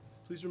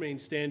Please remain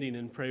standing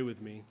and pray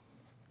with me.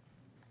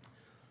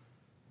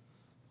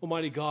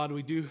 Almighty God,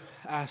 we do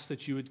ask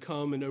that you would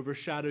come and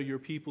overshadow your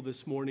people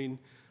this morning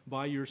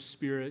by your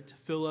Spirit.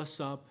 Fill us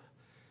up,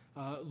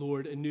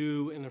 Lord,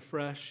 anew and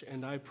afresh.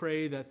 And I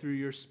pray that through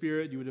your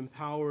Spirit you would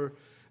empower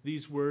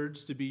these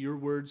words to be your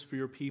words for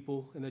your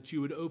people, and that you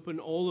would open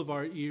all of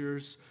our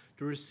ears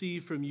to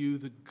receive from you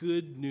the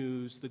good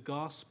news, the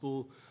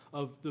gospel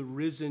of the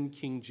risen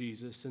King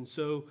Jesus. And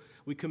so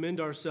we commend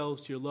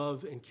ourselves to your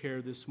love and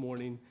care this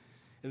morning.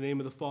 In the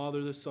name of the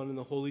Father, the Son, and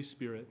the Holy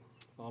Spirit.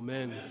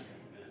 Amen. Amen.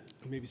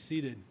 You may be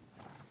seated.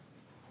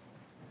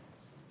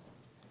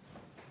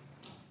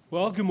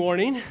 Well, good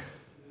morning.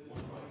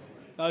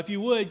 If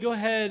you would, go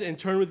ahead and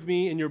turn with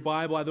me in your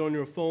Bible, either on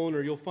your phone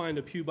or you'll find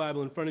a pew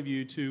Bible in front of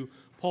you, to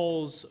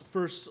Paul's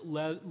first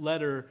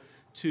letter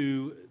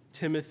to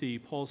Timothy.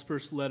 Paul's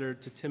first letter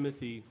to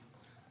Timothy.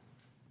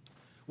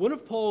 One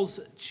of Paul's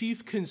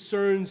chief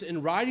concerns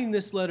in writing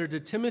this letter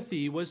to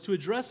Timothy was to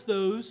address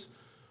those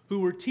who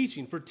were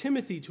teaching, for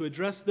Timothy to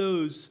address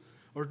those,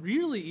 or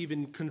really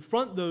even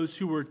confront those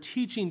who were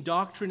teaching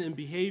doctrine and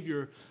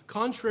behavior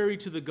contrary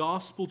to the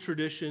gospel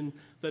tradition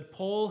that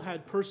Paul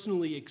had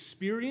personally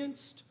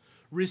experienced,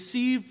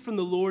 received from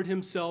the Lord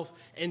himself,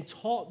 and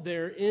taught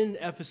there in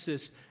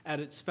Ephesus at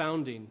its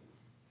founding.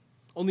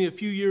 Only a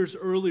few years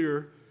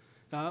earlier,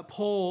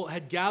 Paul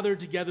had gathered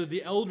together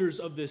the elders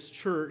of this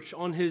church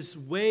on his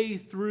way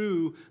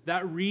through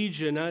that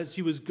region as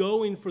he was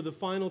going for the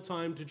final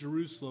time to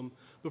Jerusalem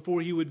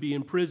before he would be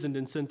imprisoned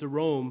and sent to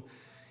Rome.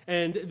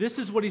 And this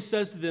is what he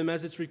says to them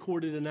as it's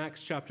recorded in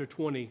Acts chapter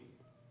 20.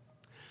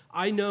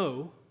 I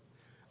know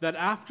that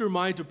after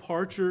my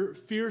departure,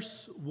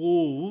 fierce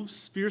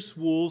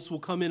wolves will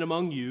come in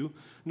among you,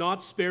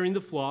 not sparing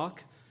the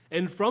flock,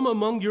 and from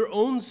among your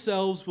own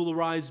selves will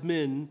arise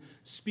men,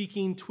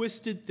 speaking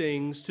twisted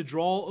things to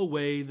draw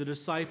away the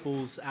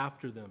disciples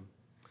after them.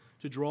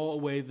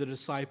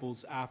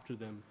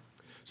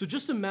 So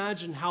just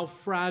imagine how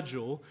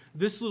fragile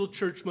this little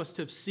church must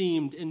have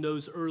seemed in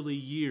those early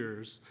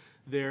years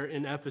there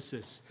in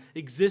Ephesus,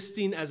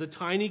 existing as a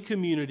tiny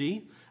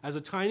community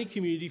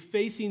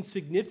facing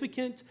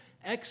significant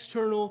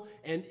external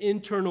and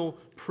internal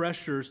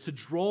pressures to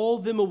draw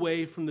them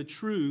away from the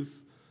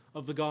truth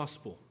of the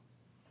gospel.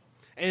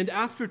 And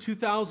after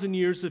 2,000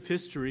 years of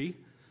history,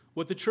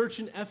 what the church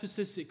in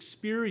Ephesus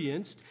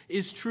experienced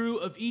is true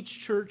of each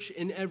church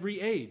in every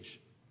age.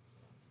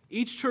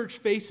 Each church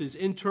faces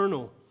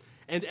internal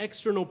and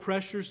external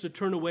pressures to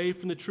turn away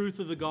from the truth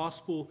of the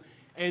gospel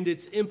and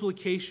its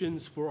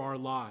implications for our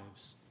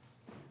lives.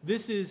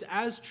 This is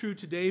as true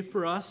today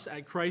for us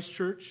at Christ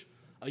Church,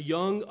 a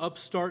young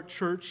upstart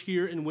church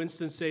here in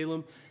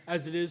Winston-Salem,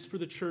 as it is for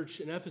the church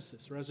in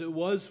Ephesus, or as it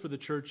was for the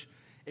church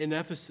in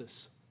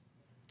Ephesus.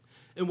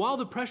 And while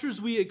the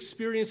pressures we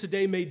experience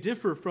today may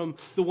differ from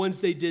the ones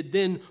they did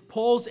then,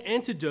 Paul's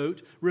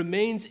antidote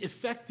remains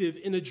effective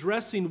in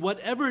addressing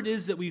whatever it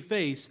is that we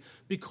face,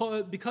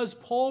 because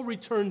Paul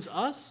returns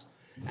us,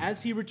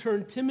 as he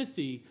returned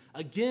Timothy,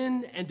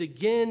 again and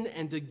again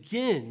and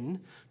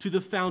again to the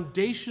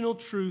foundational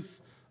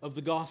truth of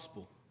the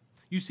gospel.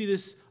 You see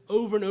this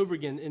over and over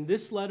again in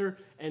this letter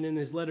and in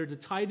his letter to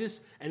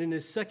Titus and in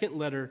his second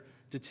letter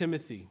to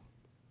Timothy.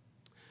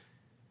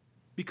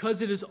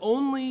 Because it is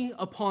only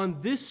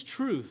upon this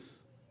truth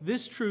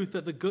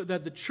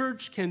that the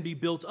church can be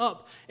built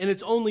up, and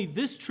it's only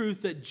this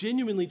truth that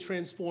genuinely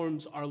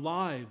transforms our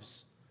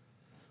lives,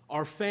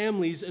 our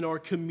families, and our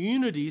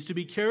communities to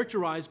be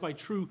characterized by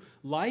true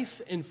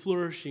life and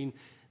flourishing,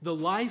 the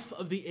life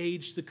of the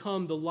age to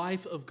come, the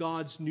life of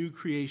God's new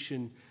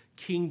creation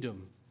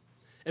kingdom.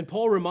 And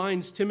Paul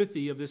reminds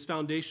Timothy of this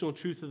foundational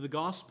truth of the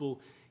gospel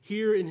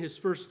here in his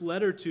first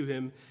letter to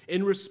him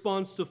in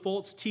response to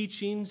false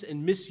teachings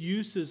and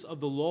misuses of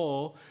the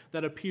law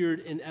that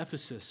appeared in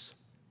Ephesus.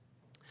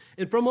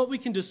 And from what we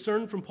can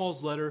discern from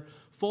Paul's letter,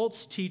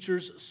 false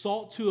teachers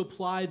sought to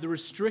apply the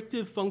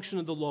restrictive function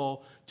of the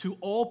law to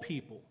all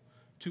people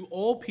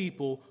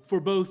for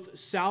both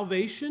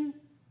salvation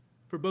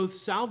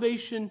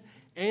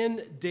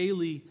and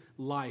daily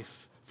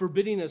life,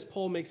 forbidding, as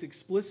Paul makes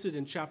explicit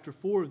in chapter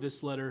 4 of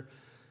this letter,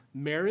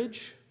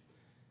 marriage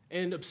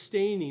and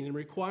abstaining and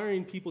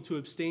requiring people to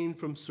abstain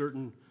from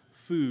certain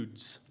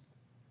foods.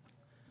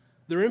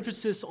 Their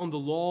emphasis on the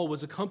law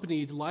was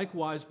accompanied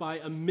likewise by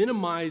a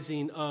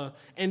minimizing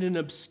and an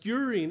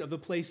obscuring of the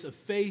place of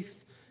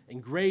faith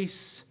and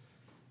grace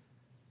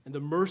and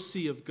the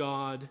mercy of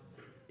God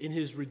in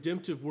his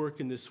redemptive work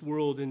in this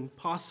world, and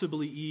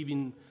possibly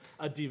even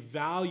a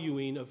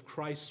devaluing of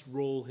Christ's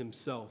role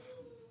himself.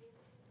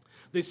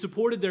 They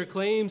supported their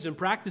claims and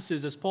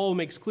practices, as Paul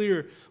makes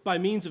clear, by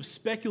means of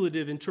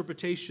speculative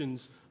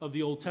interpretations of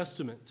the Old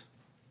Testament.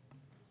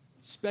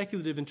 And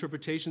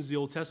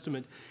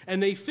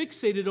they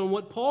fixated on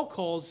what Paul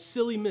calls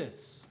silly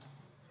myths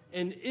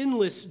and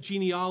endless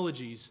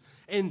genealogies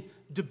and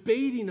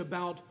debating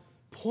about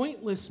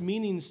pointless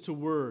meanings to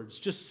words,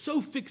 just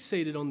so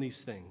fixated on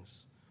these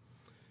things.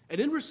 And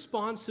in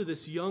response to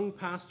this young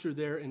pastor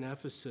there in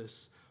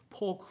Ephesus,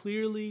 Paul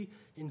clearly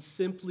and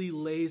simply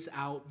lays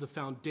out the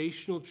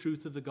foundational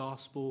truth of the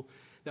gospel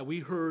that we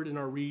heard in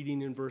our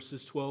reading in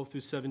verses 12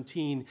 through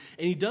 17.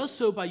 And he does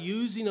so by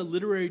using a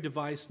literary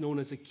device known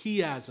as a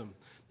chiasm.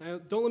 Now,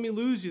 don't let me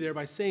lose you there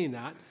by saying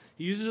that.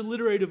 He uses a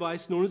literary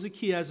device known as a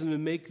chiasm to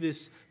make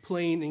this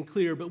plain and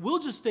clear, but we'll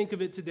just think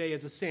of it today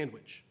as a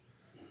sandwich.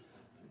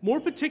 More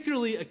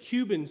particularly a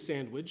Cuban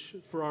sandwich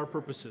for our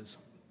purposes.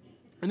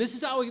 And this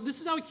is how a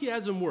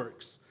chiasm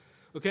works.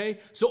 Okay?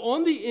 So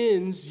on the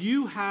ends,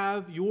 you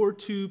have your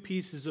two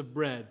pieces of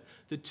bread,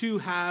 the two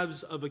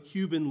halves of a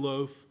Cuban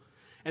loaf.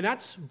 And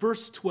that's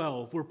verse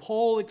 12, where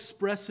Paul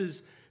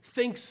expresses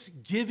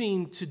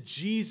thanksgiving to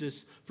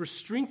Jesus for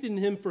strengthening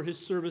him for his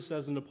service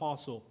as an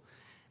apostle.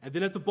 And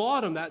then at the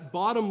bottom, that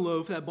bottom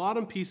loaf, that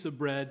bottom piece of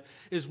bread,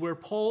 is where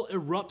Paul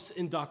erupts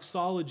in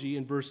doxology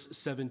in verse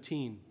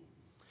 17.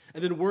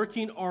 And then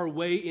working our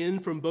way in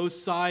from both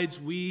sides,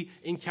 we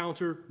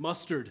encounter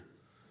mustard,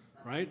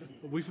 right?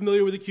 Are we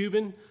familiar with the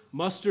Cuban?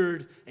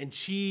 Mustard and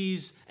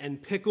cheese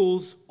and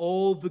pickles,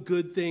 all the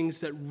good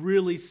things that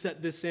really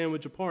set this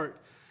sandwich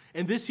apart.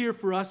 And this here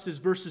for us is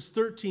verses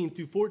 13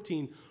 through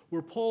 14,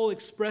 where Paul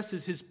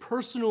expresses his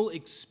personal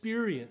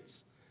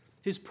experience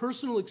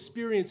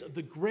of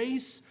the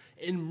grace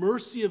and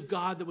mercy of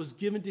God that was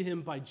given to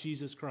him by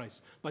Jesus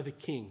Christ, by the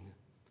King.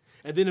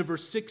 And then in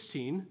verse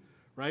 16,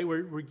 right,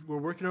 we're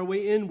working our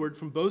way inward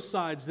from both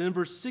sides. Then in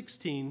verse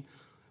 16,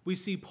 we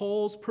see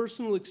Paul's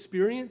personal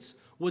experience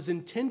was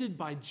intended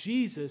by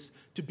Jesus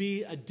to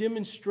be a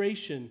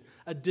demonstration,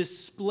 a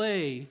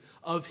display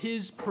of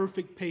his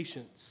perfect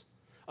patience,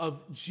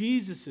 of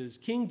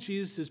King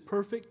Jesus'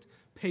 perfect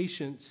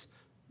patience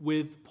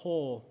with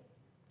Paul.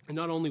 And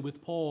not only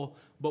with Paul,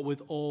 but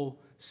with all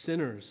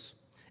sinners.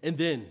 And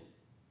then,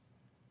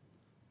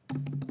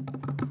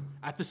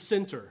 at the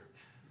center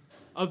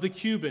of the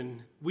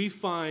Cuban, we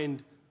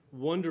find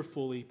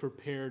wonderfully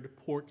prepared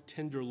pork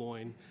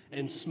tenderloin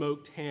and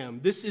smoked ham.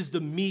 This is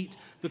the meat,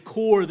 the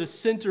core, the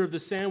center of the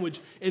sandwich.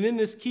 And in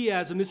this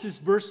chiasm, this is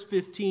verse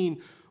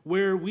 15,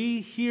 where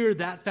we hear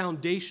that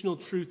foundational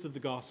truth of the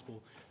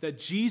gospel, that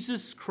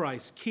Jesus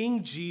Christ,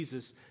 King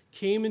Jesus,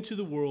 came into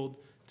the world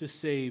to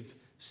save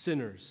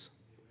sinners.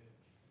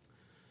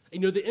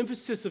 And the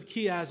emphasis of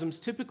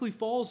chiasms typically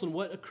falls on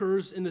what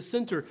occurs in the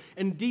center.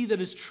 And indeed, that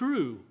is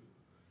true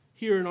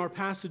here in our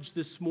passage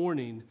this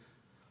morning.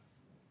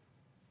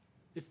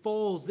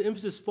 The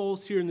emphasis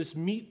falls here in this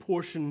meat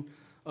portion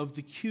of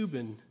the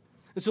Cuban.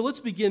 And so let's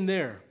begin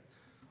there.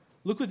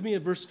 Look with me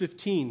at verse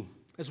 15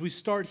 as we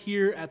start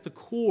here at the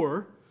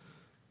core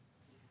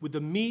with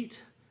the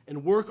meat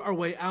and work our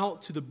way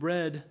out to the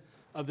bread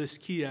of this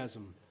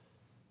chiasm.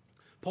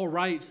 Paul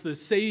writes, the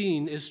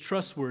saying is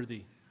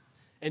trustworthy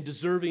and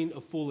deserving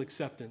of full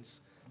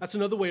acceptance. That's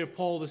another way of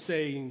Paul to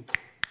saying,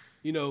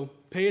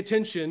 pay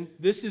attention.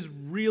 This is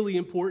really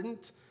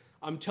important.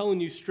 I'm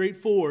telling you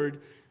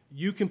straightforward,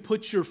 you can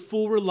put your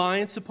full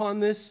reliance upon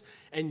this,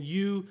 and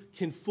you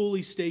can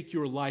fully stake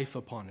your life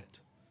upon it.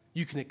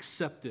 You can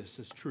accept this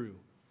as true.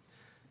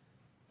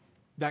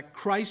 That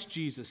Christ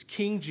Jesus,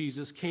 King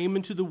Jesus, came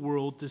into the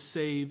world to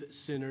save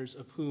sinners,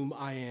 of whom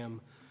I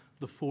am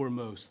the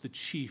foremost, the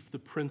chief, the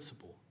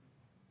principal.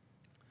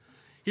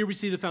 Here we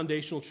see the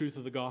foundational truth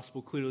of the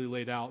gospel clearly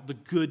laid out, the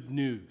good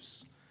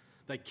news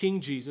that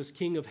King Jesus,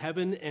 King of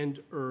heaven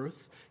and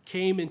earth,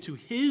 came into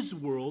his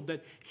world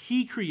that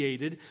he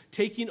created,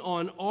 taking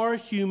on our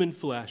human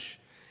flesh.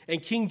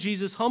 And King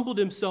Jesus humbled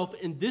himself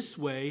in this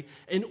way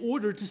in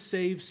order to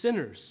save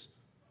sinners,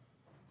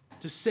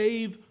 to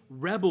save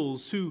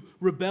rebels who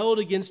rebelled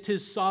against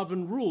his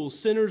sovereign rule,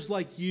 sinners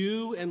like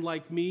you and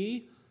like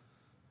me,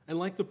 and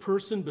like the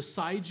person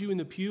beside you in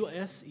the pew,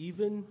 yes,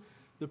 even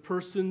the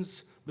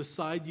persons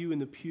beside you in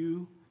the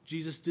pew.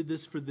 Jesus did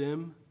this for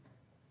them.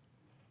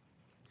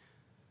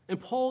 And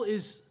Paul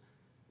is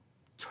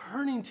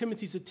turning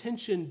Timothy's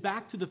attention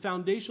back to the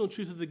foundational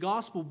truth of the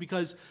gospel,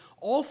 because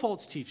all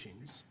false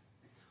teachings,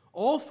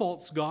 all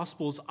false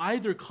gospels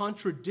either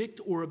contradict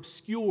or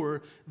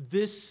obscure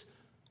this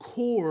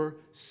core,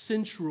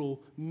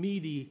 central,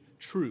 meaty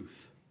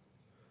truth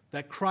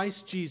that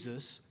Christ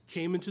Jesus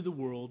came into the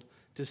world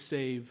to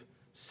save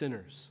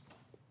sinners.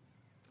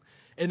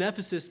 In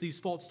Ephesus, these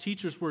false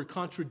teachers were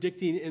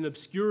contradicting and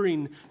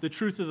obscuring the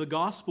truth of the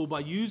gospel by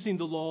using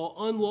the law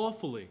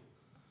unlawfully,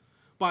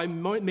 by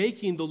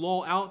making the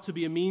law out to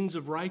be a means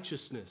of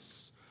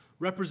righteousness,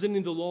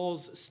 representing the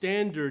law's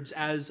standards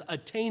as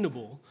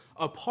attainable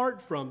apart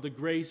from the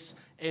grace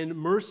and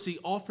mercy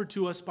offered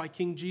to us by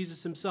King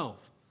Jesus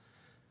himself.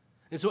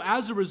 And so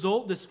as a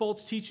result, this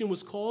false teaching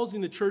was causing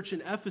the church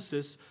in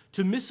Ephesus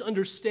to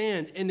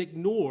misunderstand and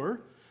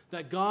ignore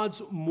that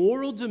God's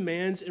moral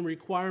demands and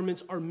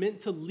requirements are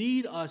meant to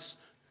lead us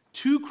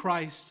to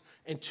Christ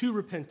and to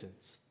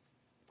repentance.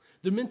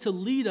 They're meant to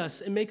lead us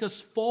and make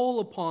us fall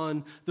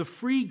upon the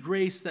free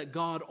grace that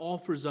God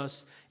offers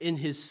us in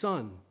his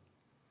Son.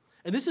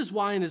 And this is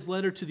why in his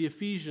letter to the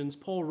Ephesians,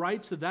 Paul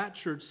writes to that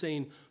church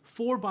saying,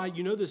 for by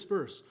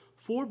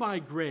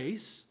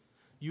grace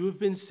you have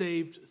been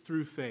saved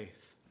through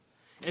faith.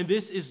 And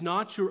this is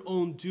not your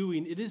own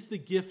doing. It is the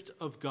gift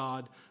of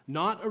God,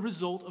 not a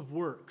result of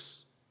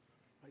works.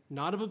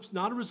 Not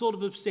a result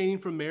of abstaining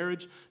from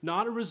marriage,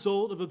 not a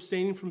result of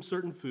abstaining from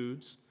certain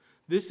foods.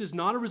 This is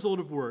not a result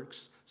of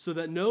works, so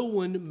that no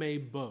one may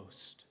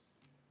boast.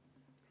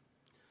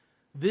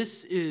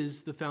 This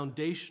is the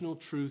foundational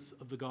truth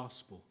of the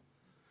gospel,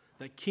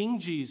 that King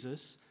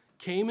Jesus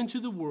came into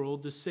the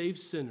world to save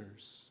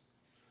sinners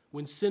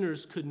when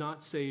sinners could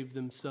not save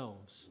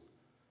themselves.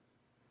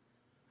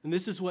 And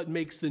this is what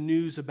makes the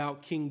news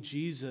about King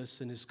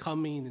Jesus and his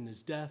coming and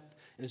his death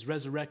and his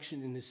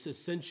resurrection and his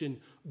ascension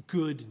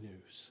good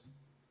news.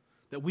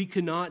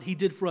 That he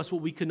did for us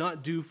what we could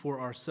not do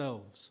for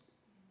ourselves.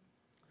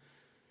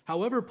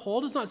 However,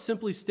 Paul does not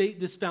simply state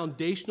this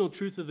foundational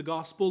truth of the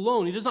gospel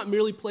alone. He does not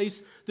merely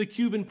place the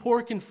Cuban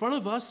pork in front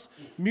of us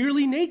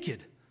merely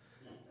naked.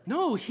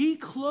 No, he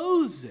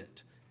clothes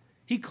it.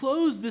 He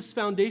clothes this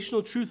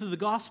foundational truth of the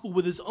gospel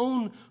with his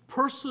own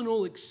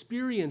personal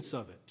experience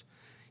of it.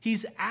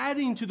 He's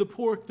adding to the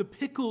pork the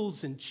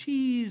pickles and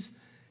cheese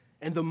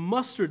and the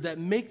mustard that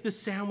make the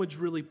sandwich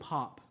really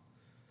pop.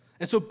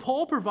 And so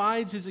Paul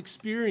provides his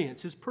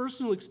experience, his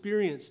personal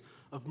experience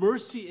of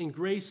mercy and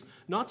grace,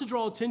 not to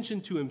draw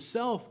attention to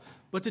himself,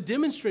 but to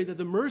demonstrate that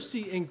the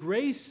mercy and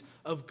grace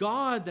of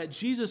God that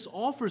Jesus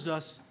offers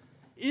us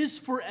is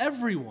for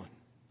everyone.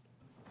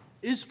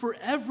 Is for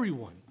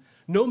everyone,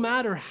 no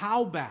matter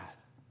how bad,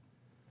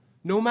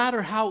 no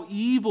matter how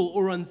evil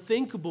or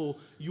unthinkable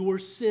your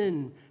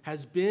sin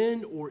has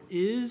been or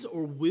is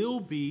or will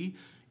be,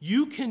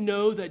 you can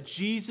know that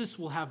Jesus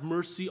will have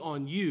mercy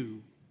on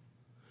you.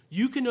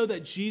 You can know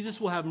that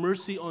Jesus will have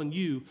mercy on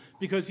you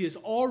because he has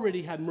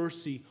already had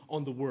mercy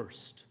on the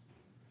worst,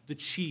 the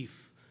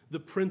chief, the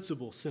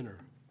principal sinner.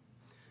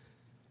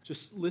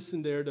 Just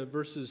listen there to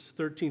verses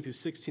 13 through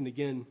 16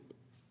 again.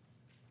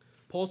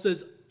 Paul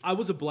says, I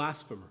was a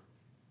blasphemer,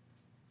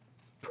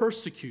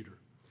 persecutor,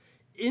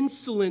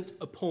 insolent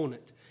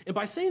opponent. And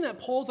by saying that,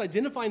 Paul's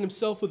identifying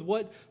himself with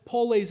what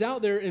Paul lays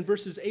out there in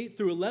verses 8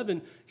 through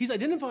 11. He's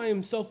identifying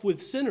himself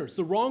with sinners,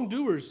 the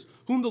wrongdoers,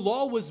 whom the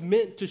law was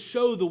meant to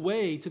show the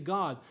way to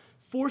God,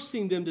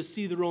 forcing them to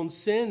see their own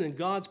sin and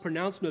God's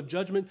pronouncement of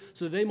judgment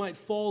so that they might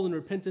fall in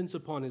repentance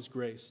upon his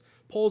grace.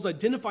 Paul's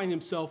identifying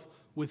himself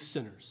with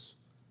sinners.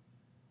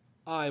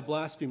 I, a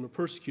blasphemer,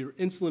 persecutor,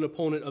 insolent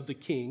opponent of the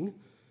king,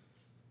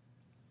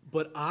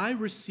 but I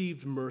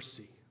received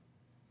mercy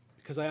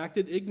because I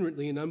acted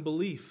ignorantly in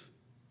unbelief.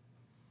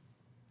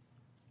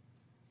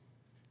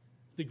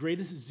 The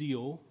greatest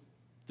zeal,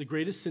 the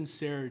greatest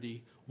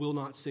sincerity will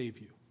not save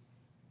you.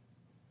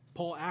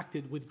 Paul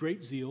acted with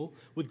great zeal,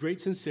 with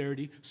great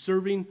sincerity,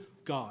 serving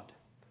God.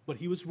 But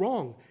he was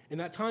wrong. In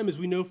that time, as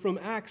we know from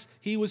Acts,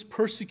 he was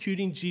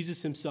persecuting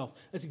Jesus himself.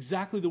 That's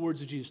exactly the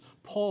words of Jesus.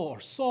 Paul, or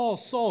Saul,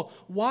 Saul,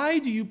 why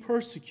do you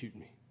persecute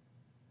me?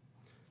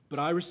 But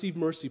I received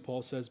mercy,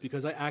 Paul says,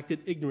 because I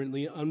acted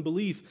ignorantly in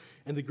unbelief.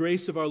 And the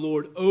grace of our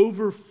Lord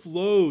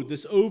overflowed,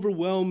 this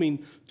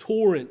overwhelming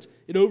torrent.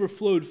 It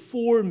overflowed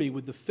for me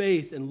with the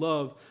faith and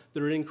love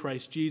that are in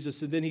Christ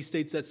Jesus. And then he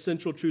states that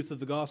central truth of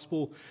the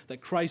gospel, that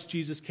Christ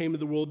Jesus came to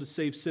the world to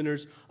save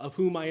sinners, of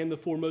whom I am the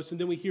foremost. And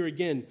then we hear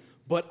again,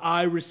 but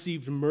I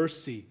received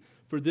mercy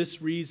for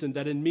this reason,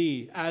 that in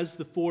me, as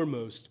the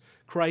foremost,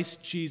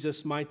 Christ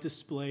Jesus might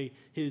display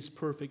his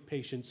perfect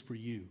patience for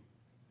you.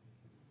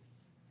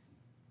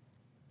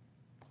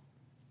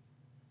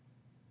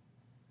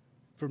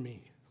 For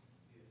me.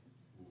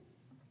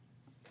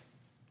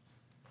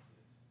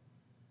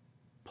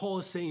 Paul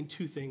is saying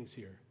two things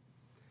here.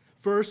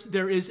 First,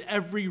 there is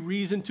every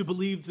reason to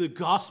believe the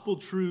gospel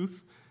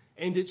truth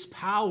and its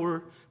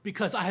power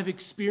because I have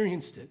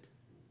experienced it.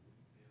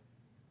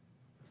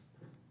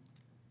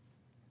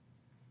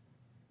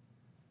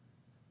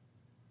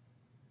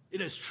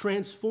 It has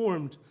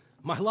transformed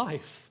my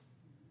life.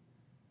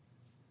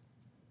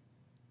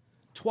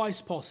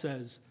 Twice Paul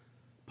says,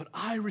 but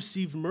I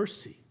received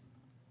mercy.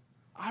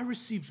 I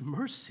received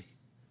mercy.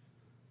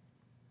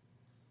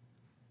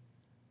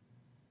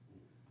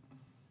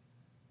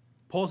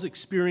 Paul's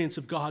experience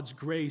of God's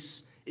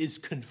grace is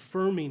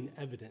confirming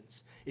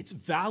evidence. It's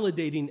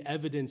validating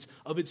evidence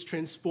of its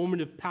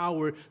transformative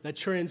power that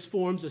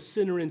transforms a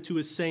sinner into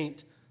a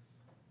saint,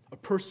 a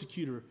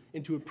persecutor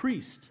into a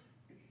priest.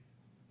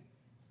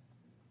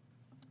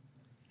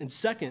 And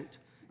second,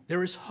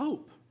 there is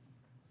hope.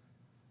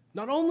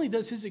 Not only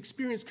does his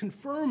experience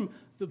confirm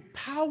the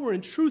power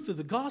and truth of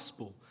the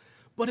gospel,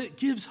 but it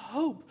gives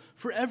hope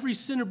for every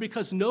sinner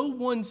because no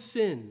one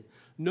sin,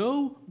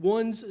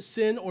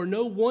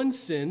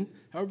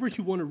 however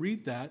you want to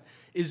read that,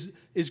 is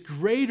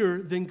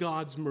greater than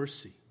God's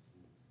mercy.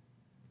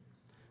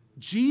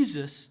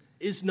 Jesus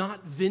is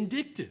not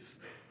vindictive.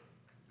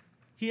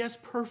 He has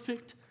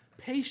perfect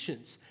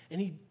patience, and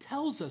he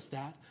tells us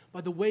that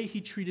by the way he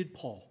treated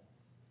Paul,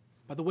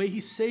 by the way he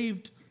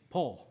saved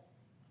Paul.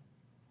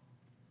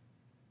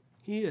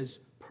 He is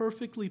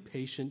perfectly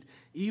patient,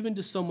 even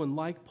to someone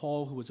like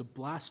Paul, who was a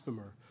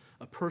blasphemer,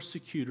 a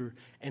persecutor,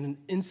 and an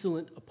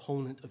insolent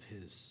opponent of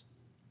his.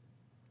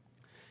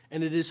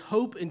 And it is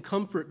hope and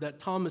comfort that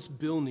Thomas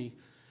Bilney,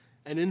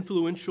 an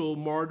influential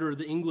martyr of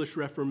the English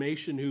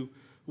Reformation who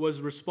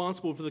was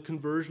responsible for the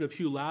conversion of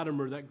Hugh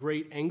Latimer, that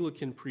great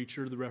Anglican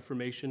preacher of the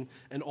Reformation,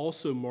 and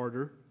also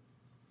martyr.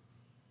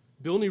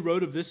 Bilney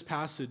wrote of this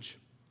passage,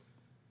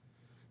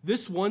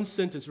 this one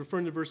sentence,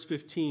 referring to verse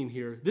 15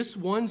 here, this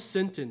one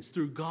sentence,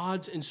 through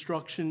God's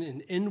instruction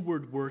and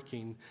inward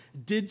working,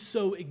 did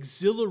so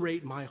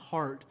exhilarate my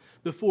heart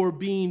before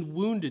being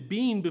wounded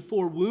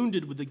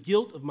with the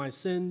guilt of my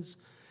sins,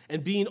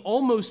 and being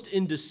almost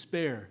in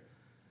despair,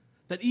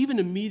 that even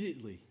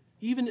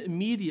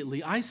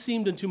immediately, I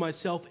seemed unto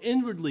myself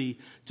inwardly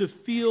to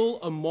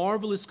feel a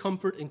marvelous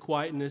comfort and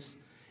quietness,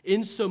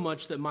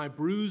 insomuch that my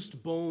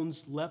bruised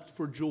bones leapt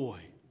for joy.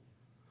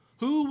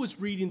 Who was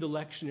reading the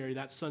lectionary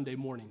that Sunday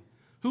morning?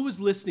 Who was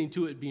listening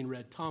to it being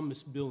read?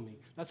 Thomas Bilney.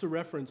 That's a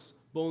reference,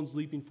 bones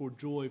leaping for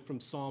joy, from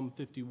Psalm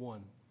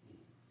 51.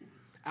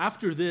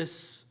 After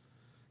this,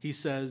 he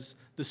says,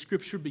 the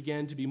scripture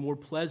began to be more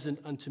pleasant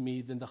unto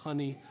me than the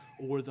honey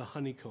or the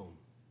honeycomb.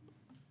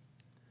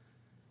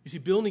 You see,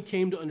 Bilney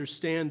came to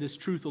understand this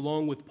truth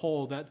along with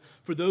Paul, that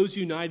for those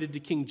united to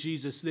King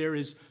Jesus, there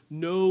is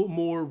no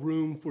more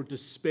room for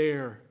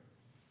despair.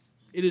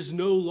 It is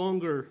no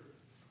longer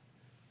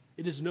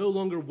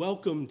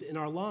welcomed in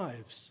our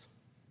lives.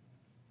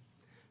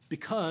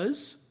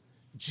 Because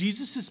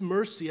Jesus'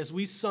 mercy, as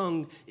we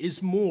sung,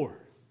 is more.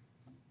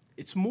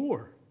 It's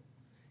more.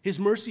 His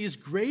mercy is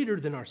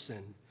greater than our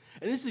sin.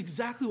 And this is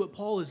exactly what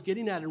Paul is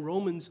getting at in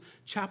Romans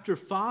chapter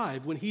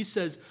 5 when he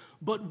says,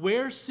 but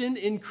where sin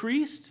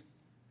increased,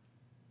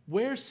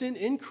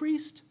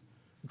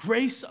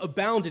 grace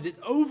abounded. It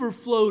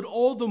overflowed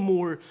all the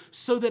more,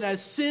 so that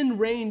as sin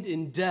reigned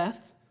in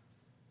death,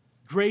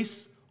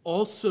 grace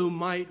also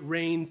might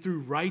reign through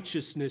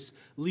righteousness,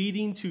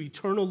 leading to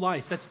eternal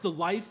life. That's the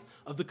life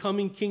of the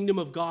coming kingdom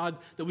of God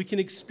that we can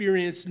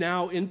experience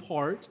now in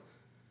part.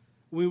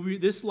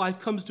 This life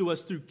comes to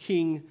us through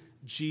King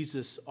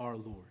Jesus our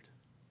Lord.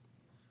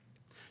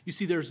 You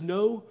see, there's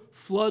no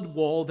flood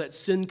wall that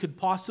sin could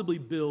possibly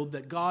build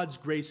that God's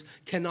grace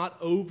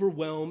cannot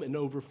overwhelm and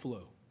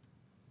overflow.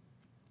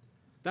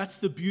 That's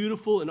the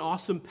beautiful and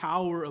awesome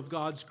power of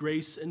God's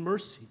grace and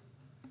mercy.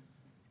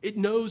 It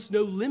knows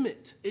no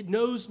limit. It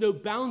knows no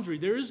boundary.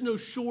 There is no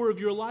shore of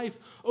your life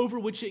over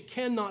which it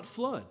cannot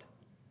flood.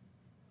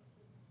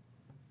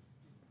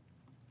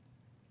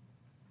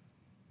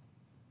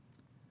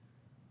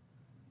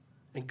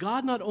 And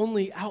God not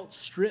only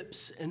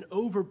outstrips and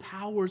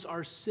overpowers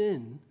our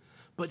sin,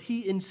 but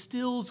he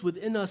instills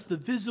within us the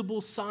visible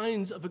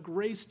signs of a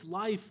graced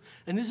life.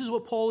 And this is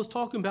what Paul is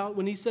talking about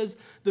when he says,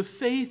 the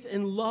faith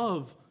and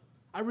love.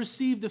 I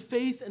received the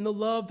faith and the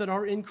love that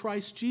are in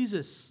Christ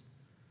Jesus.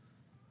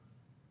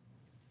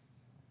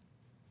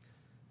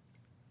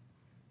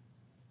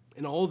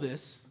 And all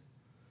this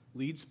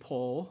leads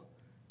Paul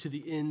to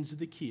the ends of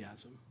the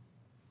chiasm.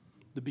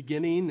 The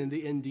beginning and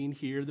the ending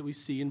here that we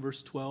see in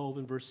verse 12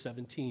 and verse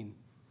 17.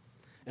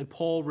 And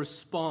Paul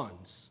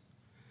responds.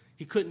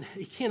 He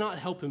cannot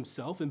help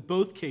himself. In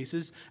both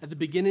cases, at the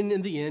beginning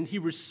and the end, he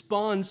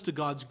responds to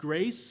God's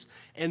grace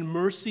and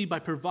mercy by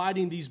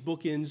providing these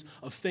bookends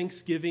of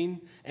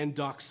thanksgiving and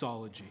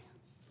doxology.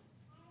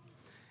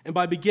 And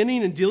by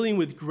beginning and dealing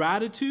with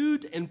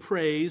gratitude and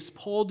praise,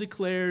 Paul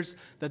declares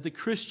that the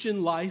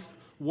Christian life,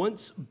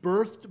 once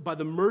birthed by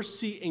the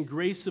mercy and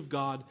grace of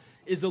God,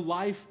 is a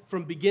life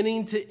from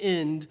beginning to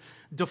end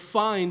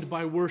defined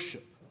by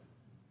worship,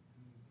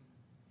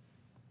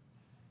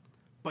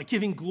 by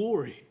giving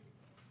glory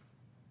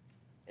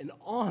and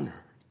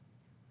honor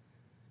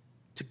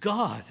to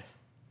God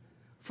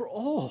for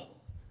all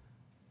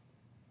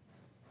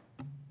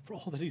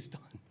that he's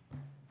done.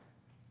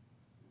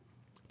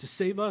 To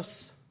save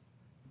us,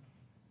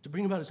 to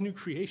bring about his new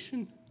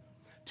creation,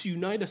 to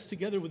unite us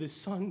together with his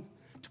Son,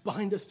 to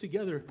bind us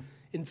together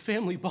in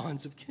family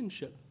bonds of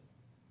kinship.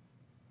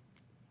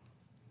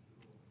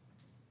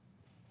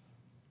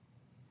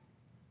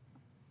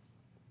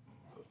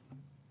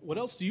 What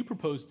else do you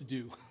propose to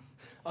do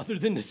other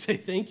than to say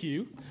thank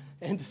you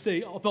and to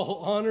say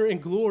all honor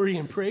and glory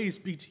and praise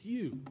be to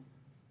you,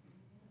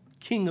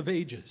 King of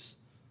ages?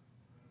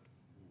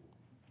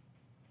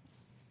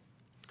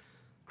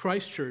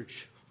 Christ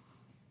Church,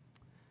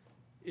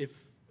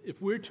 if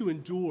we're to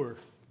endure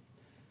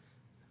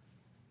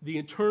the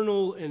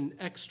internal and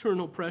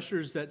external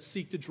pressures that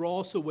seek to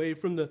draw us away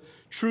from the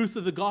truth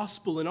of the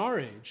gospel in our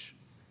age,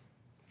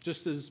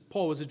 just as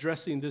Paul was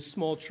addressing this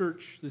small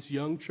church, this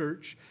young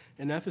church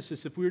in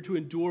Ephesus, if we are to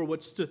endure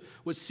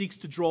what seeks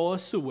to draw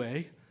us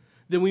away,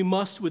 then we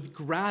must with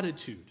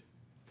gratitude.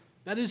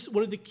 That is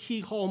one of the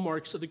key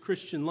hallmarks of the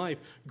Christian life,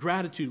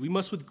 gratitude. We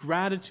must with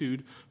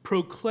gratitude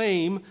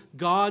proclaim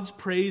God's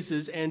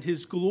praises and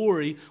his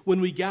glory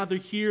when we gather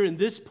here in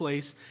this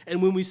place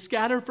and when we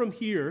scatter from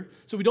here.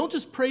 So we don't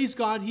just praise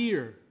God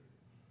here,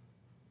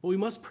 but we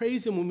must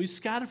praise him when we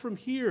scatter from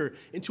here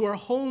into our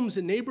homes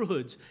and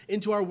neighborhoods,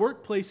 into our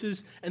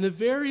workplaces, and the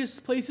various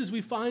places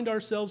we find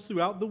ourselves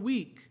throughout the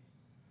week.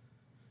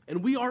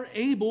 And we are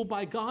able,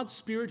 by God's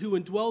Spirit who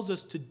indwells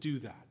us, to do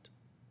that.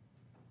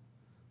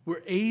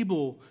 We're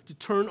able to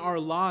turn our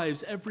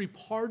lives, every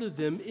part of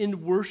them, into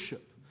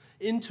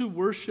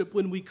worship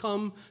when we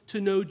come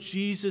to know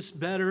Jesus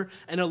better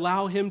and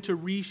allow him to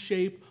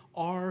reshape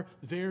our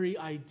very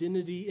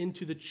identity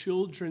into the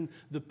children,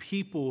 the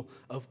people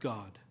of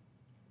God,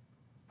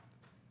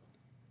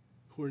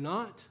 who are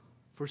not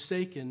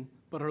forsaken,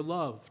 but are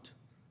loved,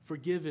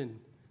 forgiven,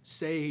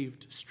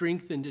 saved,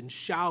 strengthened, and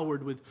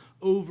showered with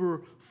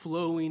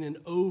overflowing and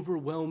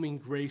overwhelming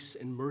grace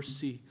and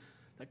mercy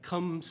that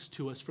comes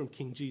to us from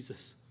King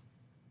Jesus.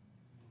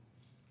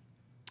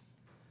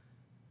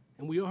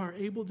 And we are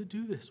able to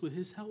do this with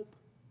his help.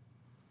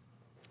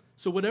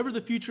 So whatever the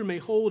future may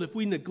hold, if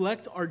we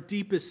neglect our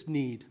deepest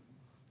need,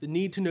 the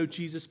need to know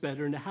Jesus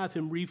better and to have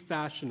him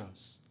refashion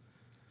us,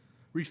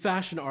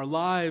 refashion our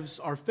lives,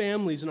 our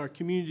families, and our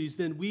communities,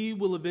 then we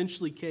will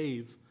eventually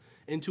cave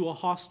into a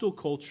hostile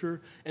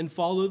culture and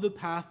follow the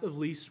path of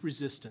least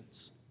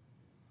resistance.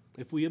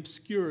 If we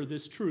obscure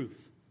this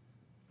truth,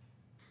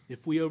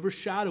 if we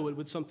overshadow it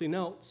with something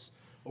else,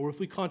 or if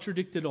we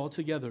contradict it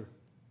altogether.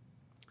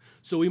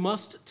 So we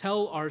must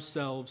tell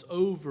ourselves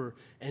over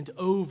and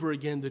over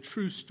again the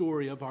true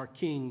story of our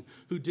King,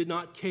 who did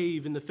not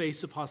cave in the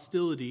face of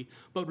hostility,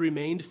 but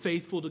remained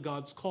faithful to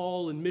God's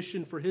call and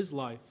mission for his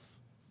life,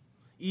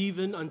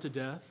 even unto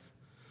death,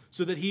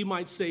 so that he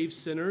might save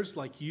sinners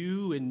like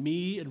you and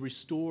me and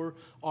restore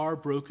our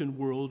broken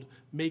world,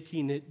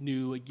 making it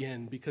new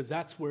again, because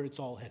that's where it's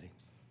all heading.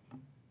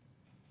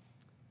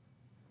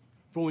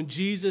 For when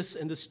Jesus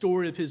and the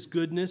story of his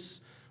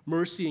goodness,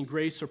 mercy, and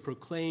grace are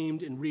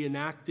proclaimed and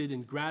reenacted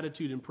in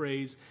gratitude and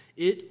praise,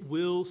 it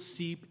will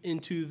seep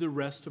into the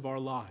rest of our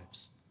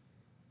lives.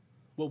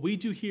 What we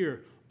do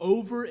here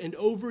over and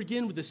over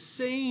again with the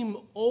same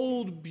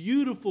old,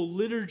 beautiful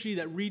liturgy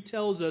that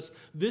retells us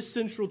this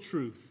central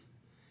truth,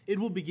 it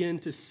will begin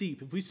to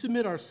seep. If we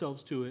submit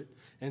ourselves to it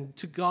and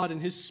to God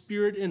and his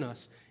Spirit in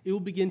us, it will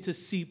begin to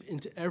seep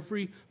into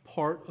every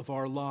part of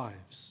our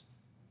lives.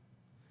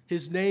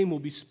 His name will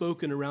be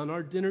spoken around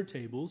our dinner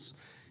tables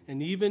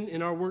and even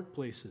in our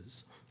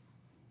workplaces.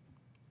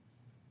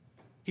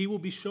 He will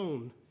be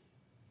shown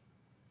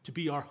to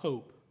be our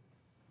hope,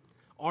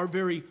 our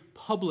very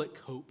public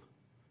hope,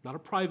 not a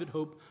private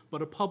hope,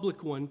 but a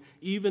public one,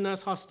 even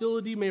as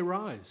hostility may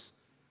rise.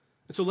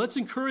 And so let's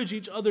encourage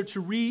each other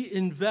to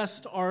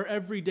reinvest our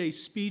everyday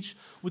speech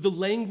with the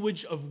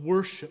language of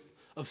worship,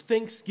 of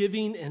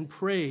thanksgiving and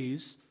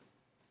praise,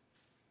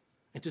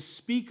 and to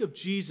speak of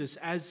Jesus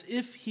as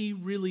if he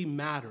really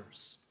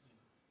matters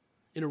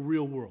in a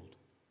real world.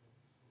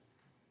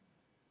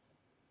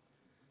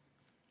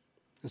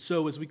 And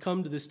so as we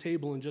come to this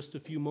table in just a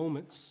few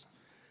moments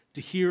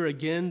to hear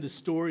again the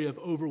story of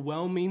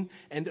overwhelming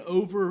and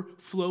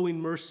overflowing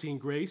mercy and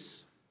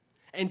grace,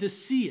 and to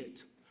see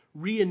it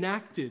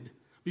reenacted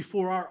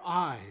before our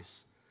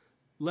eyes,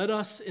 let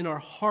us in our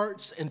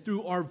hearts and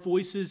through our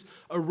voices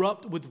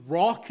erupt with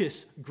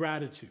raucous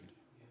gratitude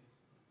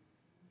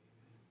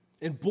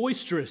and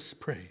boisterous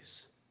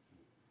praise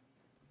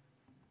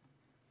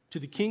to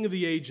the King of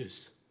the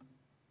ages,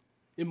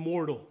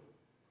 immortal,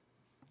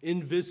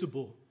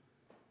 invisible,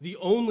 the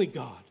only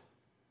God,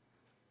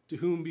 to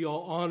whom be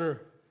all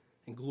honor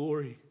and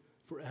glory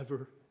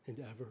forever and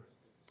ever.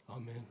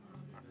 Amen.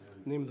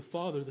 In the name of the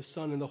Father, the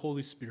Son, and the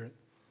Holy Spirit.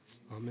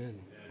 Amen.